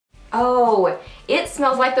Oh, it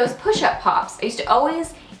smells like those push-up pops. I used to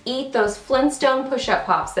always eat those Flintstone push-up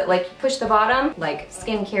pops that like push the bottom, like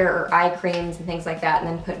skincare or eye creams and things like that, and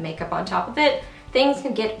then put makeup on top of it. Things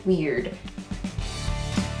can get weird.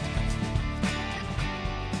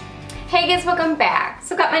 Hey guys, welcome back.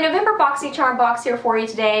 So I've got my November Boxycharm box here for you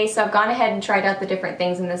today. So I've gone ahead and tried out the different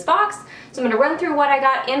things in this box. So I'm gonna run through what I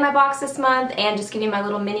got in my box this month and just give you my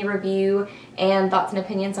little mini review and thoughts and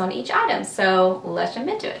opinions on each item. So let's jump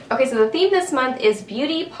into it. Okay, so the theme this month is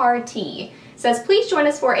Beauty Party. It says, please join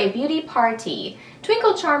us for a beauty party.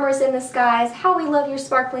 Twinkle charmers in the skies, how we love your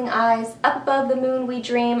sparkling eyes. Up above the moon we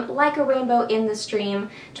dream, like a rainbow in the stream.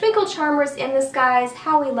 Twinkle charmers in the skies,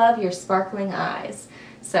 how we love your sparkling eyes.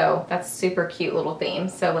 So that's a super cute little theme.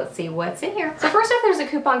 So let's see what's in here. So first off, there's a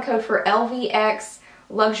coupon code for LVX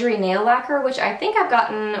Luxury Nail Lacquer, which I think I've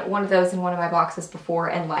gotten one of those in one of my boxes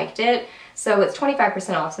before and liked it. So it's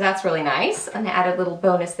 25% off, so that's really nice. An added little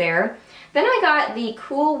bonus there. Then I got the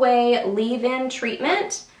Kohl leave-in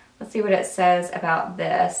treatment. Let's see what it says about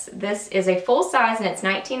this. This is a full size and it's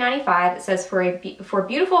 $19.95. It says for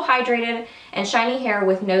beautiful, hydrated, and shiny hair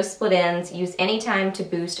with no split ends, use anytime to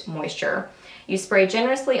boost moisture. You spray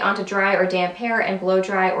generously onto dry or damp hair and blow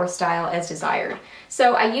dry or style as desired.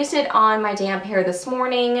 So I used it on my damp hair this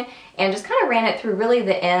morning and just kind of ran it through really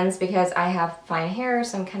the ends because I have fine hair,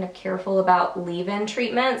 so I'm kind of careful about leave-in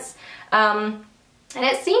treatments. And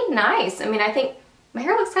it seemed nice. I mean, I think my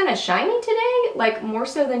hair looks kind of shiny today, like more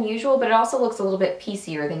so than usual, but it also looks a little bit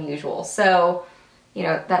piecier than usual. So, you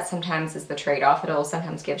know, that sometimes is the trade-off. It'll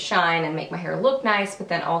sometimes give shine and make my hair look nice, but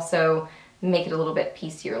then also make it a little bit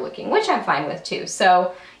piecier looking, which I'm fine with too.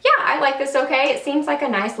 So yeah, I like this okay. It seems like a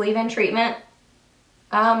nice leave-in treatment.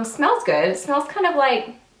 Smells good. It smells kind of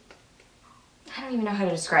like, I don't even know how to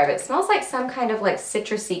describe it. It smells like some kind of like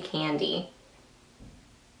citrusy candy.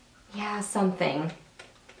 Yeah, something.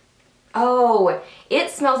 Oh, it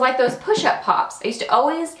smells like those push-up pops. I used to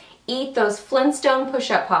always eat those Flintstone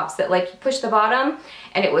push-up pops that like you push the bottom,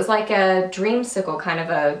 and it was like a dreamsicle kind of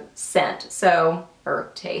a scent. So,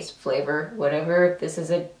 or taste, flavor, whatever. This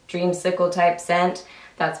is a dreamsicle type scent.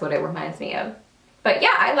 That's what it reminds me of. But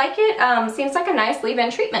yeah, I like it. Seems like a nice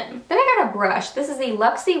leave-in treatment. Then I got a brush. This is the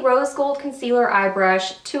Luxie Rose Gold Concealer Eye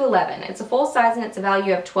Brush 211. It's a full size and it's a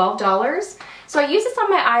value of $12. So I use this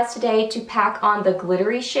on my eyes today to pack on the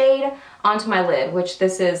glittery shade onto my lid, which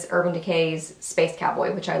this is Urban Decay's Space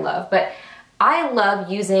Cowboy, which I love. But I love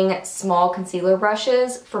using small concealer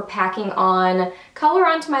brushes for packing on color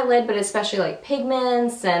onto my lid, but especially like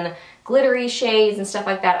pigments and glittery shades and stuff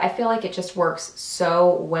like that. I feel like it just works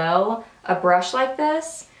so well, a brush like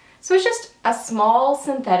this. So it's just a small,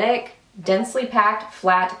 synthetic, densely packed,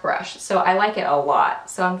 flat brush. So I like it a lot.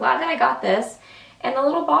 So I'm glad that I got this. And the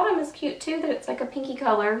little bottom is cute too, that it's like a pinky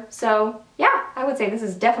color. So yeah, I would say this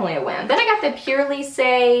is definitely a win. Then I got the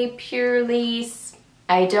Purely,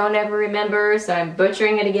 I don't ever remember, so I'm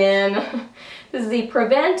butchering it again. This is the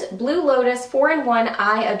Prevent Blue Lotus 4-in-1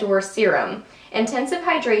 Eye Adore Serum. Intensive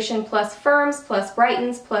hydration plus firms plus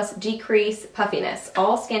brightens plus decrease puffiness.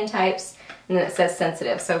 All skin types, and then it says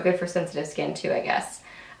sensitive, so good for sensitive skin too, I guess.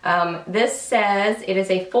 This says it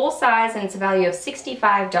is a full size and it's a value of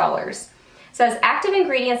 $65. It says active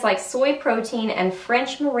ingredients like soy protein and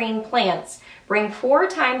French marine plants bring 4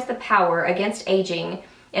 times the power against aging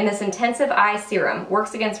in this intensive eye serum.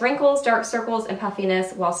 Works against wrinkles, dark circles, and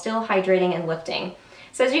puffiness while still hydrating and lifting. It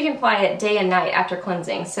says you can apply it day and night after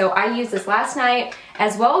cleansing. So I used this last night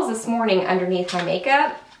as well as this morning underneath my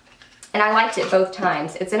makeup, and I liked it both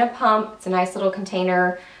times. It's in a pump, it's a nice little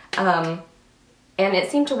container, and it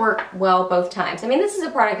seemed to work well both times. I mean, this is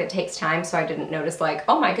a product that takes time, so I didn't notice like,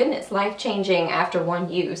 oh my goodness, life-changing after one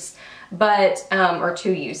use, but, or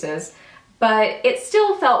 2 uses. But it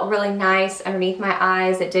still felt really nice underneath my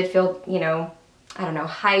eyes. It did feel, you know, I don't know,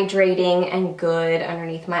 hydrating and good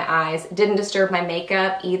underneath my eyes. It didn't disturb my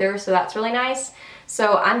makeup either, so that's really nice.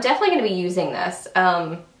 So I'm definitely going to be using this,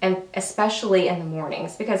 and especially in the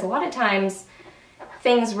mornings, because a lot of times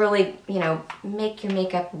things really, you know, make your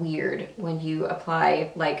makeup weird when you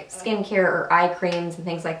apply like skincare or eye creams and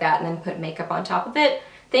things like that and then put makeup on top of it.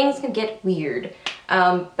 Things can get weird,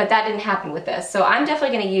 but that didn't happen with this. So I'm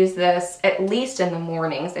definitely going to use this at least in the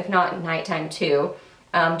mornings, if not at nighttime too,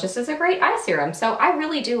 just as a great eye serum. So I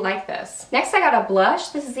really do like this. Next I got a blush.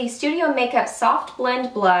 This is the Studio Makeup Soft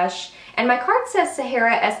Blend Blush, and my card says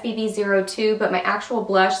Sahara SBB02, but my actual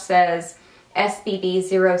blush says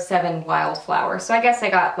SBB07 Wildflower. So I guess I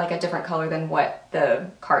got like a different color than what the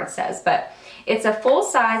card says, but it's a full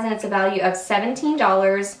size and it's a value of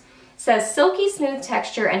 $17. Says silky smooth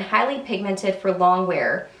texture and highly pigmented for long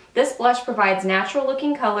wear. This blush provides natural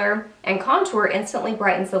looking color, and contour instantly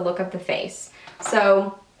brightens the look of the face.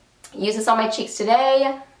 So use this on my cheeks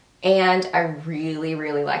today, and I really,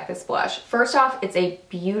 really like this blush. First off, it's a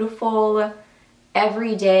beautiful,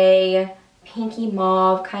 everyday, pinky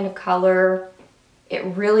mauve kind of color. It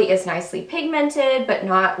really is nicely pigmented, but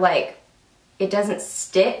not like, it doesn't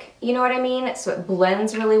stick, you know what I mean? So it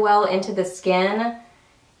blends really well into the skin,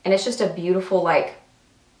 and it's just a beautiful, like,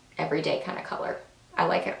 everyday kind of color. I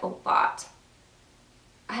like it a lot.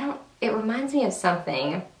 It reminds me of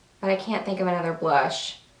something, but I can't think of another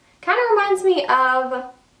blush. Kind of reminds me of,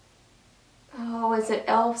 oh, is it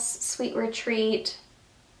e.l.f.'s Sweet Retreat?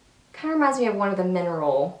 Kind of reminds me of one of the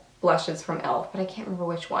mineral blushes from e.l.f., but I can't remember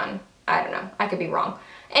which one. I don't know, I could be wrong.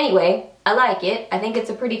 Anyway, I like it. I think it's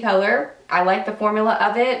a pretty color. I like the formula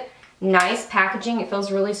of it. Nice packaging. It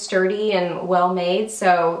feels really sturdy and well made,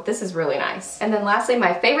 so this is really nice. And then lastly,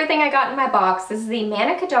 my favorite thing I got in my box, this is the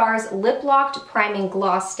Manna Kadar's Lip Locked Priming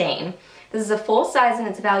Gloss Stain. This is a full size and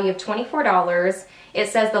it's a value of $24. It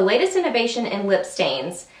says the latest innovation in lip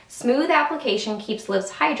stains. Smooth application keeps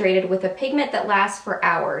lips hydrated with a pigment that lasts for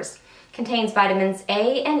hours. Contains vitamins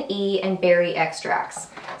A and E and berry extracts.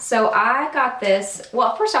 So I got this,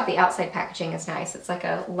 well, first off, the outside packaging is nice. It's like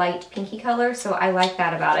a light pinky color, so I like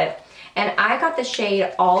that about it. And I got the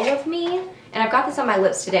shade All of Me, and I've got this on my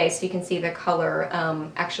lips today so you can see the color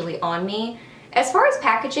actually on me. As far as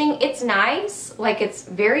packaging, it's nice. Like, it's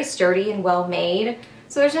very sturdy and well made.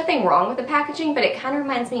 So there's nothing wrong with the packaging, but it kind of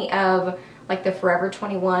reminds me of like the Forever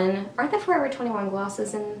 21. Aren't the Forever 21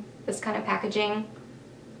 glosses in this kind of packaging?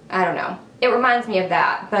 I don't know. It reminds me of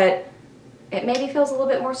that, but it maybe feels a little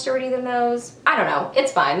bit more sturdy than those. I don't know.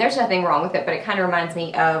 It's fine. There's nothing wrong with it, but it kind of reminds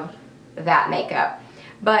me of that makeup.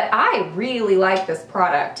 But I really like this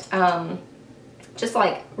product. Just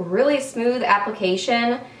like really smooth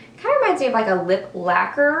application. Kind of reminds me of like a lip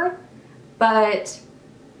lacquer, but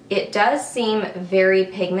it does seem very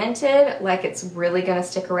pigmented, like it's really gonna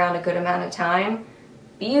stick around a good amount of time.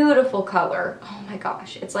 Beautiful color. Oh my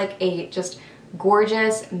gosh. It's like a just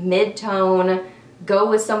gorgeous mid-tone, go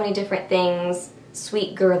with so many different things,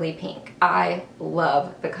 sweet girly pink. I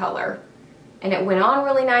love the color. And it went on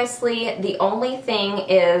really nicely. The only thing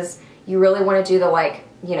is you really want to do the, like,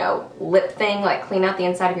 you know, lip thing, like clean out the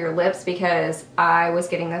inside of your lips, because I was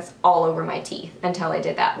getting this all over my teeth until I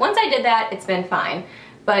did that. Once I did that, it's been fine.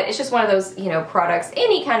 But it's just one of those, you know, products,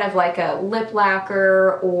 any kind of like a lip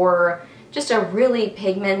lacquer or just a really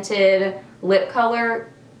pigmented lip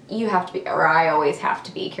color, you have to be, or I always have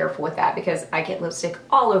to be careful with that because I get lipstick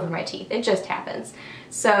all over my teeth. It just happens.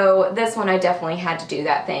 So this one I definitely had to do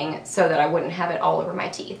that thing so that I wouldn't have it all over my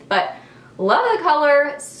teeth. But love the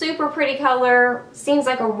color, super pretty color, seems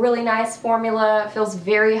like a really nice formula, feels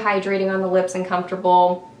very hydrating on the lips and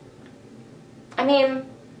comfortable. I mean,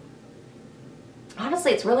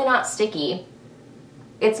 honestly, it's really not sticky.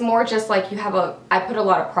 It's more just like you have I put a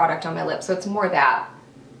lot of product on my lips, so it's more that.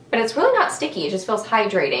 But it's really not sticky, it just feels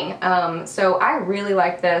hydrating. So I really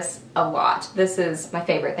like this a lot. This is my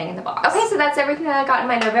favorite thing in the box. Okay, so that's everything that I got in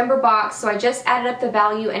my November box. So I just added up the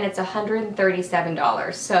value and it's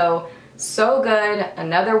 $137. So good,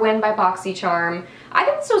 another win by Boxycharm. I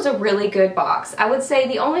think this was a really good box. I would say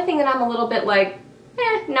the only thing that I'm a little bit like,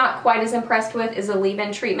 not quite as impressed with is a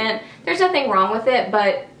leave-in treatment. There's nothing wrong with it,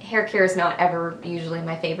 but hair care is not ever usually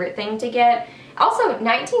my favorite thing to get. Also,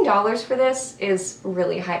 $19 for this is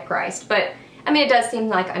really high priced, but I mean, it does seem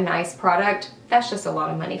like a nice product. That's just a lot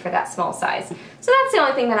of money for that small size. So that's the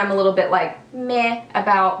only thing that I'm a little bit like meh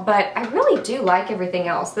about, but I really do like everything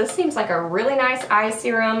else. This seems like a really nice eye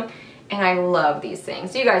serum, and I love these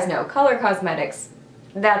things. You guys know, color cosmetics,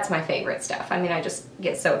 that's my favorite stuff. I mean, I just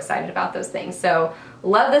get so excited about those things. So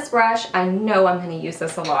love this brush. I know I'm going to use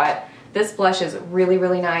this a lot. This blush is really,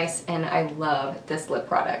 really nice, and I love this lip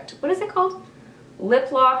product. What is it called?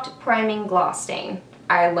 Lip Locked Priming Gloss Stain.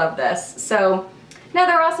 I love this. So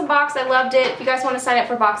another awesome box. I loved it. If you guys want to sign up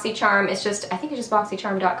for Boxycharm, it's just, I think it's just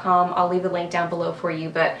boxycharm.com. I'll leave the link down below for you,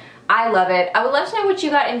 but I love it. I would love to know what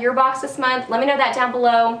you got in your box this month. Let me know that down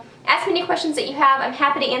below. Ask me any questions that you have. I'm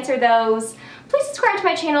happy to answer those. Please subscribe to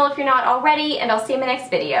my channel if you're not already, and I'll see you in my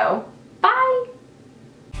next video. Bye!